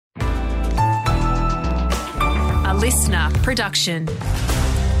listener production.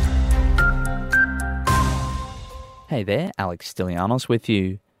 Hey there, Alex Stylianos with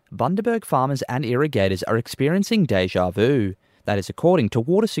you. Bundaberg farmers and irrigators are experiencing deja vu. That is according to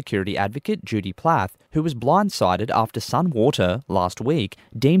water security advocate Judy Plath, who was blindsided after Sunwater last week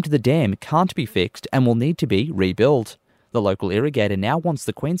deemed the dam can't be fixed and will need to be rebuilt. The local irrigator now wants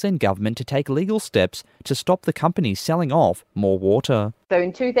the Queensland government to take legal steps to stop the company selling off more water. So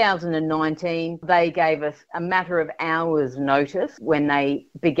in 2019, they gave us a matter of hours notice when they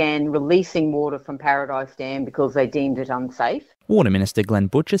began releasing water from Paradise Dam because they deemed it unsafe. Water Minister Glenn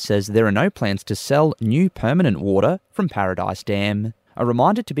Butcher says there are no plans to sell new permanent water from Paradise Dam. A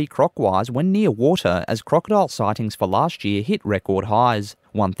reminder to be croc-wise when near water, as crocodile sightings for last year hit record highs.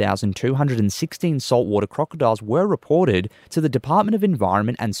 1,216 saltwater crocodiles were reported to the Department of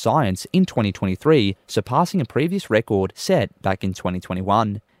Environment and Science in 2023, surpassing a previous record set back in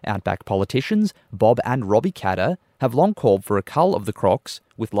 2021. Outback politicians Bob and Robbie Katter have long called for a cull of the crocs,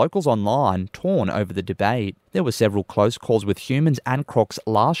 with locals online torn over the debate. There were several close calls with humans and crocs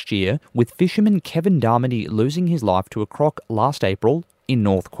last year, with fisherman Kevin Darmody losing his life to a croc last April in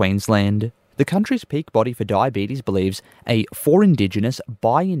North Queensland. The country's peak body for diabetes believes a for Indigenous,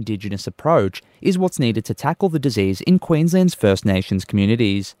 by Indigenous approach is what's needed to tackle the disease in Queensland's First Nations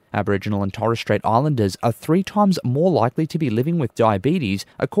communities. Aboriginal and Torres Strait Islanders are 3 times more likely to be living with diabetes,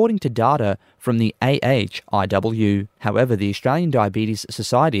 according to data from the AHIW. However, the Australian Diabetes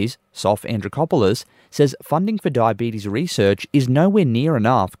Society's Soph Andrikopoulos says funding for diabetes research is nowhere near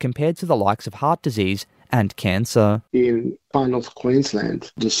enough compared to the likes of heart disease and cancer. In Far North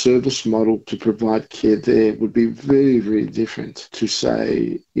Queensland, the service model to provide care there would be very, very different to,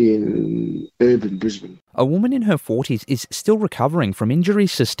 say, in urban Brisbane. A woman in her 40s is still recovering from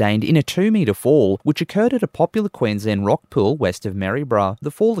injuries sustained in a 2-metre fall, which occurred at a popular Queensland rock pool west of Maryborough. The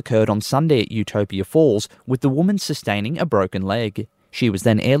fall occurred on Sunday at Utopia Falls, with the woman sustaining a broken leg. She was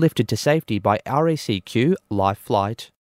then airlifted to safety by RACQ Life Flight.